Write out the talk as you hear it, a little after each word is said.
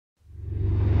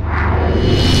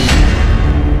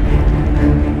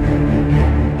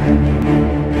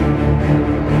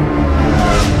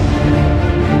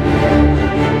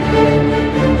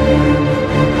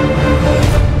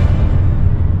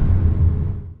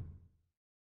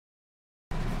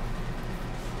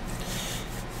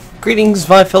Greetings,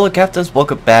 my fellow captains.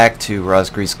 Welcome back to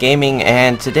Rosgrease Gaming,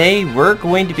 and today we're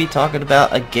going to be talking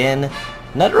about, again,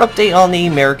 another update on the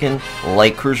American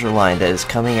light cruiser line that is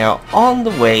coming out on the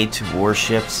way to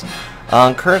Warships.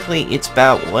 Currently, it's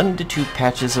about 1 to 2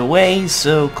 patches away,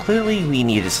 so clearly we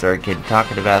need to start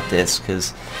talking about this,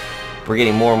 because we're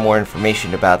getting more and more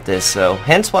information about this, so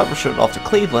hence why we're showing off to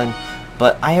Cleveland.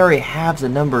 But I already have the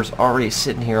numbers already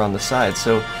sitting here on the side,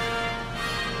 so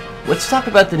let's talk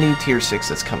about the new Tier 6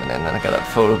 that's coming in. And I got a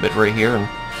photo of it right here on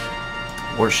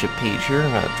Warship page here.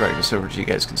 I'm going to drag this over so you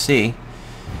guys can see.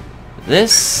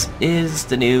 This is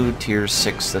the new Tier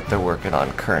 6 that they're working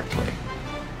on currently.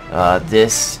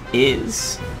 This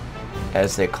is,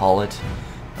 as they call it,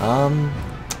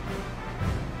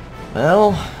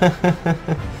 well,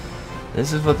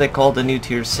 this is what they call the new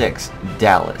Tier 6,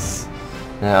 Dallas.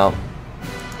 Now,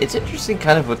 it's interesting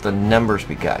kind of with the numbers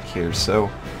we got here. So,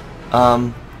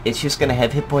 it's just going to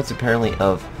have hit points apparently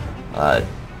of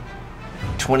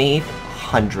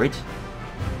 2,800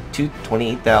 to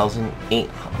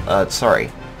 28,800.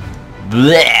 Sorry.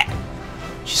 Bleh!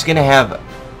 She's going to have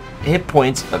hit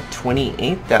points of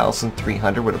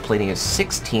 28,300 with a plating of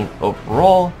 16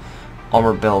 overall,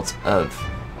 armor belts of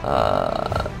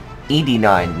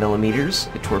 89 millimeters,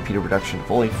 a torpedo reduction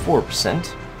of only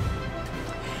 4%.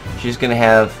 She's going to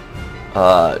have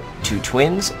 2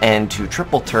 twins and 2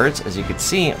 triple turrets, as you can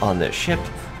see on this ship,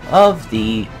 of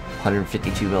the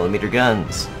 152mm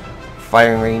guns.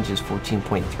 Firing range is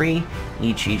 14.3.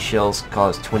 Each shells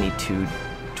cause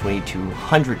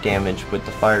 2,200 damage with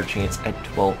the fire chance at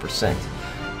 12%.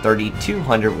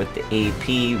 3,200 with the AP.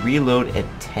 Reload at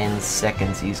 10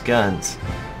 seconds, these guns.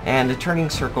 And the turning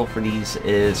circle for these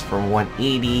is from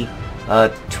 180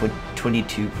 to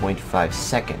 22.5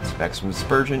 seconds. Maximum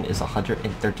dispersion is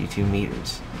 132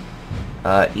 meters.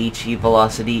 HE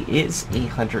velocity is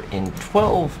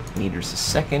 812 meters a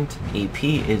second. AP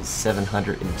is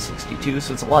 762,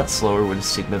 so it's a lot slower with a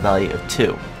sigma value of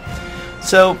 2.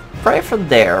 So right from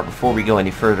there, before we go any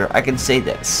further, I can say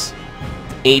this.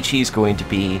 HE is going to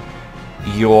be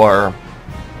your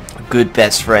good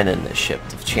best friend in this ship.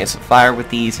 The chance of fire with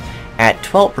these at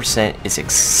 12% is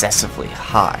excessively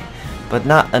high, but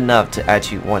not enough to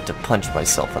actually want to punch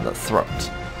myself in the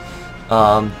throat.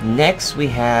 Next we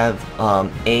have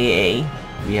AA.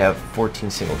 We have 14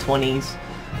 single 20s.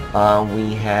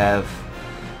 We have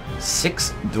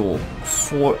 6 dual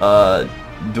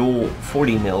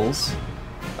 40 mils.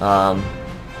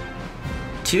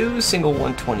 2 single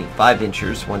 125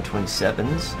 inchers,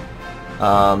 127s.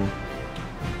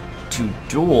 2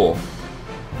 dual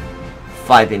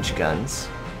 5-inch guns.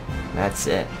 That's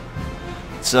it.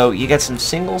 So you got some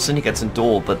singles and you got some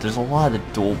dual, but there's a lot of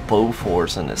dual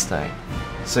Bofors in this thing.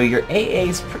 So your AA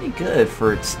is pretty good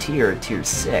for its tier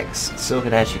 6. So it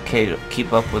can actually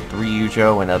keep up with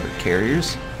Ryujo and other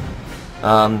carriers.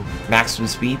 Maximum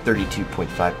speed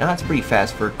 32.5 knots, pretty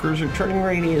fast for a cruiser. Turning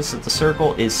radius of the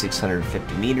circle is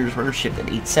 650 meters. Rudder shift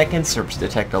at 8 seconds. Surface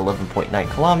detect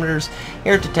 11.9 kilometers.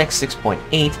 Air detect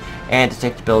 6.8, and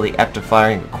detectability after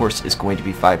firing, of course, is going to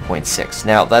be 5.6.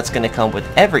 Now that's going to come with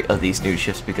every of these new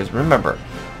ships because remember,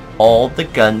 all the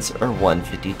guns are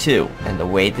 152, and the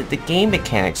way that the game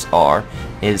mechanics are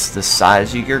is the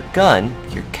size of your gun,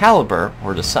 your caliber,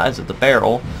 or the size of the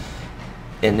barrel,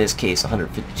 in this case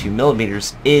 152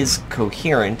 millimeters, is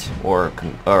coherent or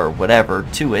whatever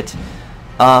to it,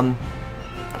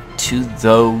 to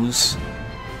those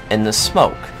in the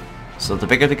smoke. So the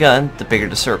bigger the gun, the bigger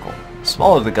the circle.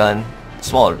 Smaller the gun,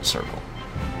 smaller the circle.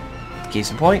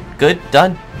 Case in point, good,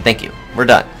 done, thank you, we're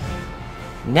done.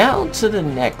 Now to the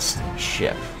next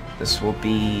ship. This will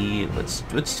be,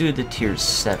 let's do the tier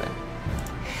 7,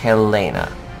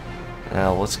 Helena.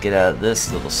 Now let's get out of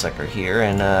this little sucker here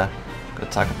and go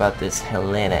talk about this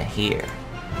Helena here.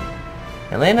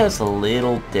 Helena is a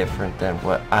little different than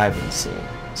what I've been seeing,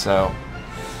 so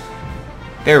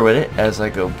bear with it as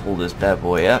I go pull this bad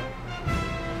boy up.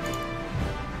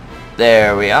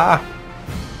 There we are. I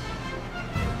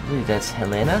believe that's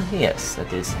Helena. Yes,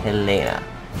 that is Helena.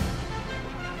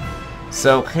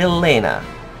 So Helena,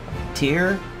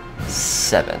 tier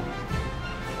 7.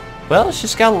 Well,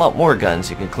 she's got a lot more guns.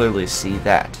 You can clearly see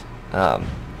that.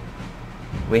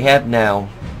 We have now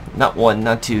not 1,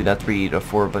 not 2, not 3, not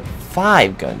 4, but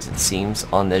 5 guns, it seems,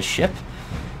 on this ship.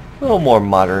 A little more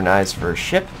modernized for a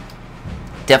ship.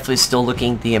 Definitely still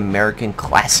looking the American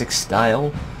classic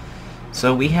style.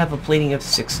 So we have a plating of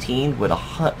 16 with a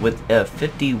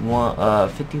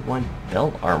 51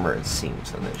 belt armor, it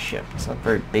seems, on this ship. It's not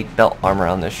very big belt armor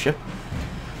on this ship.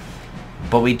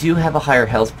 But we do have a higher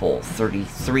health pool,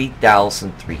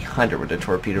 33,300 with a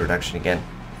torpedo reduction again,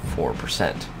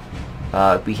 4%.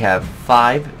 We have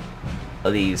 5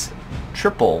 of these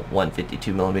triple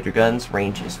 152mm guns,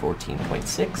 range is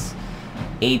 14.6.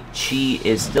 HE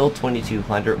is still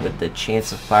 2200 with the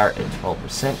chance of fire at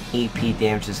 12%. AP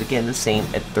damage is again the same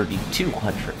at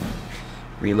 3200.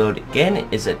 Reload again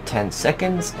is at 10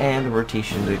 seconds, and the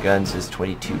rotation of the guns is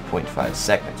 22.5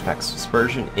 seconds. Max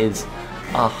dispersion is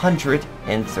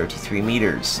 133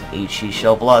 meters. HE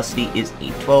shell velocity is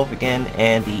 812 again,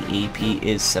 and the AP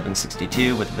is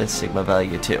 762 with a sigma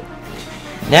value 2.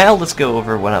 Now let's go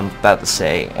over what I'm about to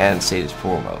say and say this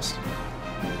foremost.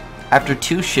 After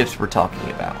 2 shifts we're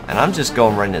talking about, and I'm just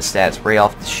going running the stats right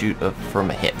off the chute from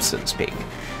a hip, so to speak.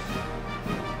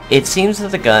 It seems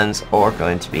that the guns are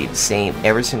going to be the same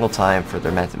every single time for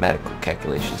their mathematical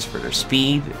calculations for their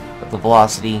speed, the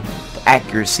velocity, the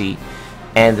accuracy,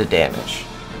 and the damage.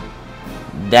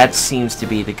 That seems to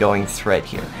be the going thread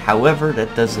here. However,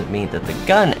 that doesn't mean that the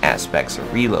gun aspects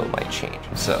of reload might change,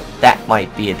 so that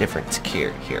might be a difference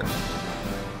here.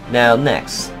 Now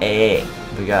next, AA.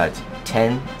 We got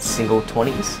 10 single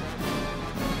 20s.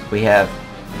 We have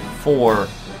 4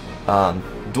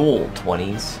 dual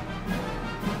 20s.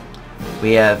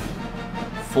 We have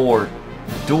 4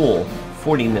 dual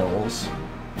 40 mils.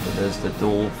 So there's the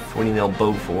dual 40 mil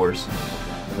Bofors.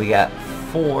 We got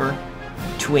 4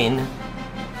 twin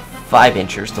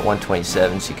 5-inchers to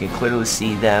 127. So you can clearly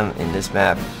see them in this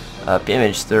map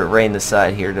image. They're right in the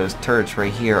side here. Those turrets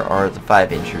right here are the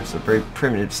 5-inchers. A very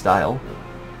primitive style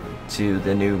to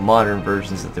the new modern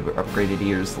versions that were upgraded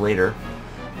years later.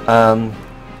 And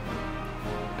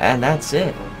that's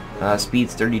it.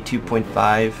 Speed's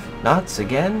 32.5 knots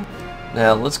again.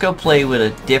 Now let's go play with a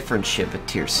different ship at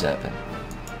tier 7.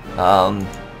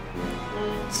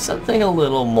 Something a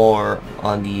little more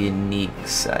on the unique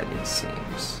side, it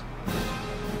seems.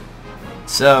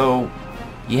 So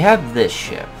you have this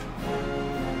ship,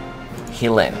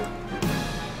 Helena,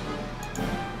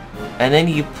 and then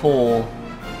you pull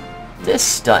this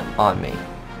stunt on me.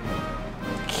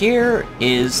 Here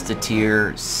is the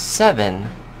tier 7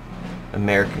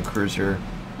 American cruiser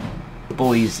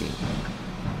Boise.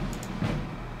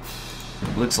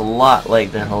 Looks a lot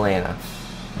like the Helena,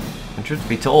 and truth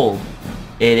be told,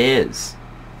 it is.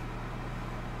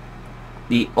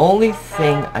 The only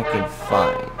thing I can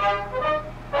find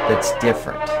that's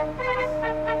different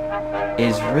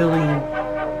is really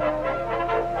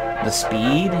the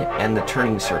speed and the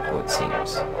turning circle, it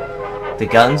seems. The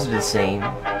guns are the same,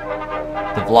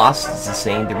 the velocity is the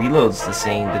same, the reload's the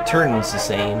same, the turning's the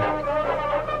same,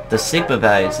 the sigma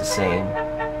value is the same,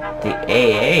 the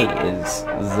AA is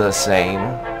the same.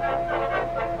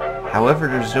 However,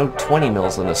 there's no 20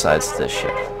 mils on the sides of this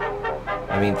ship.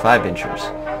 I mean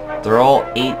 5-inchers. They're all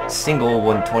 8 single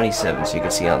 127s you can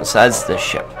see on the sides of this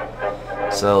ship.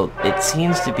 So it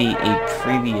seems to be a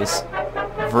previous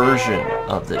version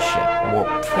of this ship, more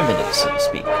primitive, so to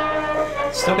speak.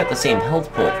 Still got the same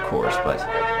health pool, of course, but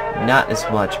not as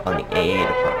much on the AA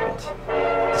department.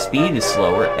 The speed is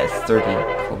slower at 30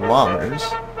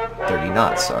 kilometers, 30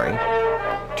 knots, sorry.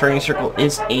 Turning circle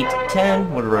is 8 to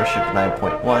 10, with a row shift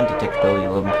 9.1, detectability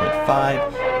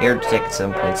 11.5, air detect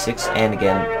 7.6, and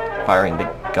again, firing the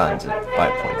guns at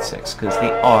 5.6, because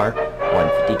they are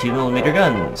 152mm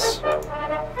guns.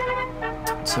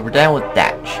 So we're down with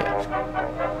that ship.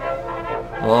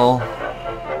 Well,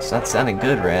 it's not sounding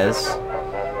good, Rez.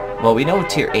 Well, we know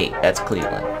tier 8, that's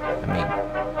Cleveland. I mean,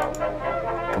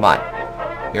 come on.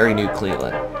 We already knew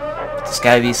Cleveland. But there's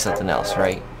gotta be something else,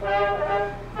 right?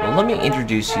 Well, let me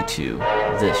introduce you to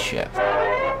this ship.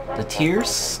 The tier 9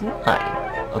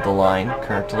 of the line,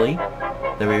 currently,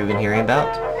 that we've been hearing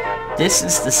about. This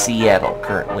is the Seattle,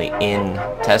 currently in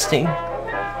testing.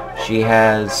 She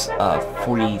has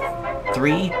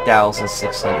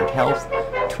 43,600 health,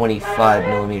 25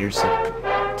 millimeters of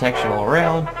protection all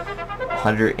around,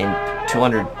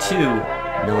 202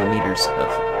 millimeters of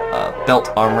belt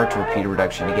armor, torpedo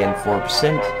reduction again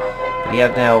 4%. We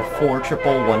have now 4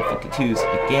 triple 152s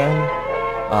again.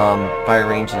 Fire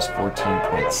range is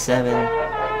 14.7.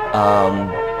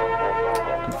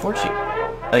 Unfortunately,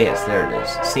 oh yes, there it is.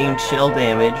 Same shell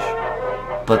damage,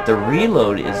 but the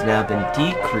reload has now been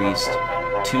decreased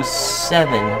to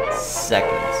 7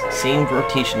 seconds. Same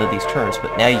rotation of these turns,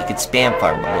 but now you can spam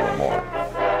fire them a little more.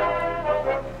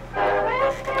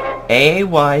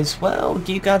 AA-wise, well,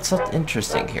 you got something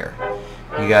interesting here.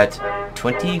 You got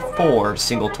 24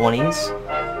 single 20s.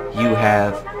 You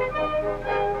have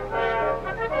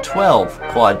 12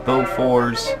 quad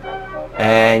Bofors,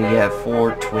 and you have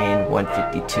 4 twin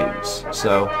 152s.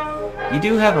 So you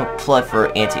do have a plethora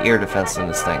of anti-air defense in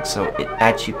this thing, so it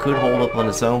actually could hold up on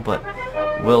its own, but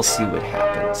we'll see what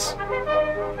happens.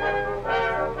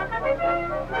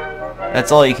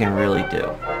 That's all you can really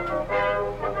do.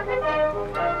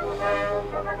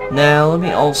 Now, let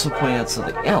me also point out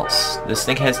something else. This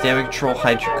thing has damage control,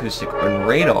 hydroacoustic, and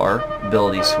radar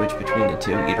ability switch between the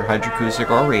two, either hydroacoustic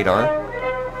or radar.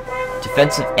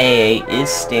 Defensive AA is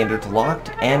standard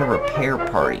locked and repair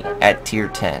party at tier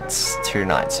 10, tier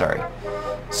 9, sorry.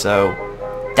 So,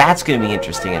 that's going to be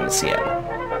interesting in the Seattle.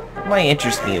 It might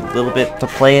interest me a little bit to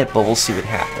play it, but we'll see what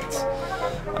happens.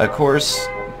 Of course,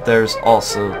 there's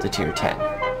also the tier 10.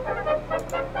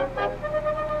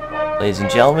 Ladies and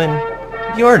gentlemen,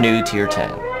 your new tier 10.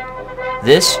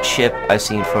 This ship I've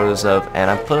seen photos of,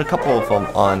 and I've put a couple of them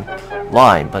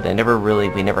online, but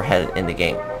we never had it in the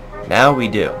game. Now we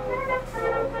do.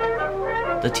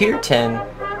 The tier 10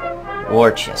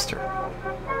 Worcester.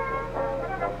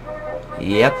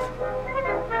 Yep.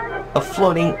 A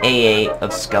floating AA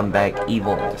of scumbag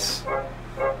evilness.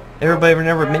 Everybody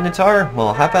remember Minotaur?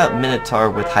 Well, how about Minotaur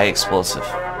with high explosive?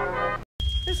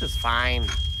 This is fine.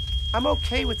 I'm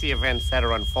okay with the events that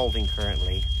are unfolding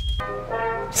currently.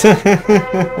 That's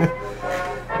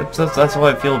how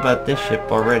I feel about this ship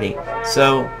already.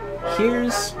 So,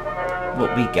 here's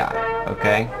what we got,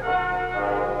 okay?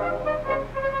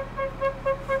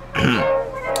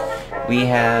 We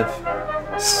have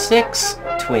 6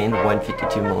 twin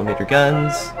 152mm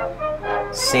guns,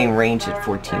 same range at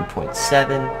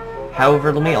 14.7.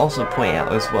 However, let me also point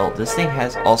out as well, this thing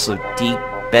has also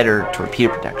better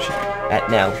torpedo protection at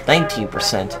now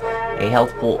 19%, a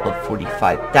health pool of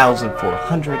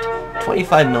 45,400,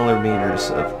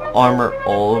 25mm of armor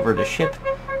all over the ship,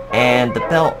 and the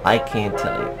belt I can't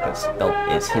tell you because the belt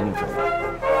is hidden from me.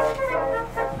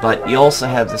 But you also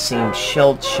have the same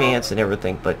shell chance and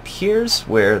everything, but here's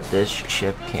where this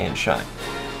ship can shine.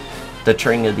 The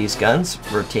turning of these guns,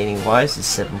 rotating wise, is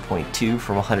 7.2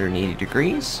 from 180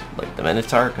 degrees, like the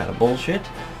Minotaur, kind of bullshit.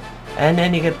 And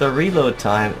then you get the reload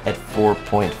time at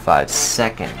 4.5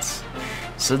 seconds.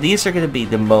 So these are going to be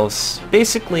the most,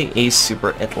 basically a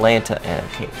Super Atlanta in a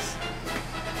case.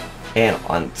 And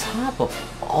on top of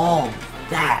all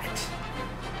that,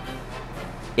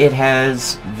 it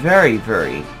has very,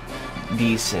 very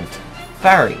decent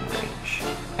firing range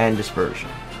and dispersion.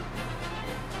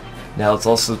 Now let's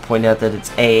also point out that its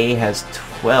AA has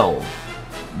 12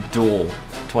 dual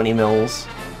 20 mils,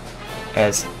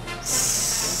 as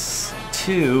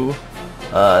 2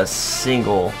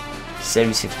 single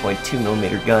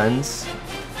 76.2mm guns.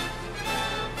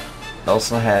 It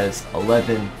also has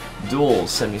 11 dual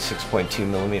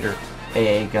 76.2mm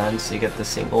AA guns, so you get the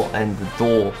single and the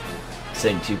dual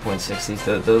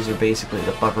 72.6. Those are basically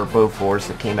the bumper Bofors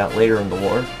that came out later in the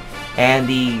war. And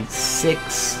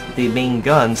the main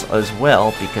guns as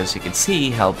well, because you can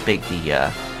see how big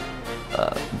the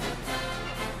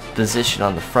position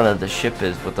on the front of the ship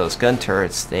is with those gun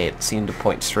turrets. They seem to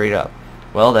point straight up.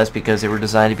 Well, that's because they were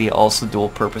designed to be also dual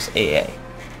purpose AA.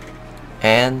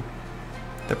 And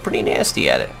they're pretty nasty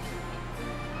at it.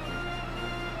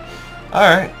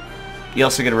 Alright. You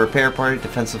also get a repair party,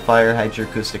 defensive fire,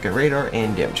 hydroacoustic and radar,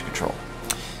 and damage control.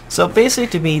 So basically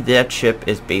to me, that ship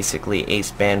is basically a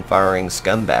span firing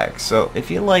scumbag. So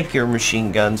if you like your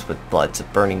machine guns with lots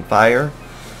of burning fire,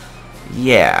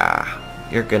 yeah,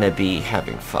 you're gonna be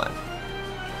having fun.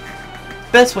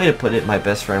 Best way to put it, my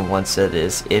best friend once said,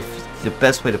 is the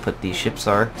best way to put these ships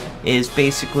is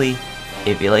basically,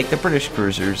 if you like the British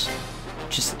cruisers,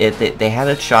 just they had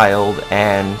a child,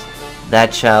 and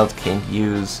that child can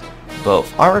use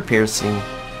both armor piercing,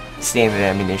 standard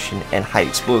ammunition, and high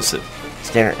explosive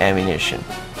standard ammunition.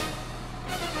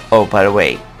 Oh, by the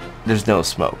way, there's no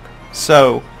smoke.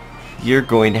 So, you're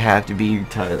going to have to be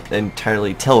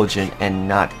entirely intelligent and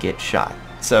not get shot.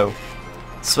 So,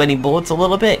 sweating bullets a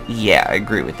little bit? Yeah, I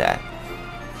agree with that.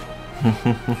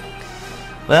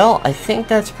 Well, I think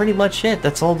that's pretty much it.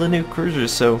 That's all the new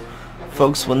cruisers. So,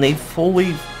 folks, when they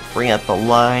fully bring out the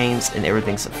lines and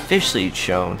everything's officially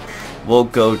shown, we'll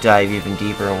go dive even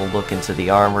deeper and we'll look into the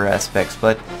armor aspects.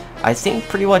 But I think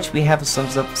pretty much we have a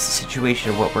sums up situation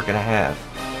of what we're going to have.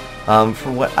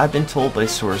 From what I've been told by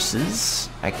sources,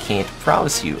 I can't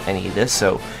promise you any of this,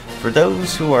 so for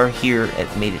those who are here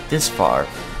and made it this far,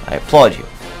 I applaud you.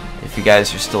 If you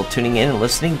guys are still tuning in and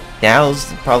listening,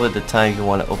 now's probably the time you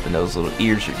want to open those little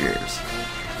ears of yours.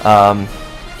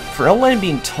 For what I'm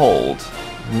being told,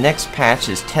 the next patch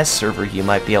is test server. You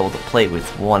might be able to play with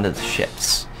one of the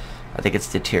ships. I think it's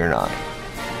the tier 9.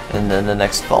 And then the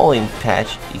next following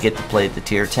patch, you get to play the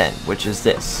tier 10, which is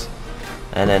this.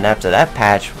 And then after that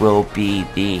patch will be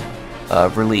the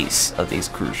release of these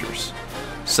cruisers.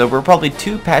 So we're probably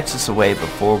 2 patches away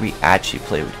before we actually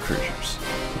play with cruisers.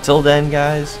 Until then,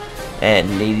 guys,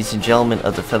 and ladies and gentlemen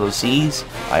of the fellow seas,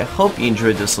 I hope you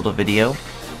enjoyed this little video.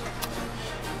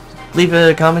 leave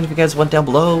a comment if you guys want down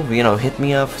below. You know, hit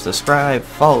me up, subscribe,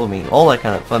 follow me, all that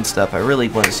kind of fun stuff. I really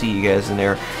want to see you guys in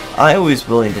there. I'm always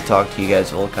willing to talk to you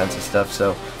guys, all kinds of stuff,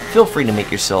 so feel free to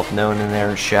make yourself known in there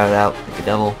and shout out like a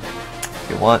devil if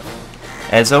you want.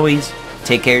 As always,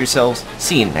 take care of yourselves.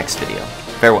 See you in the next video.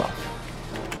 Farewell.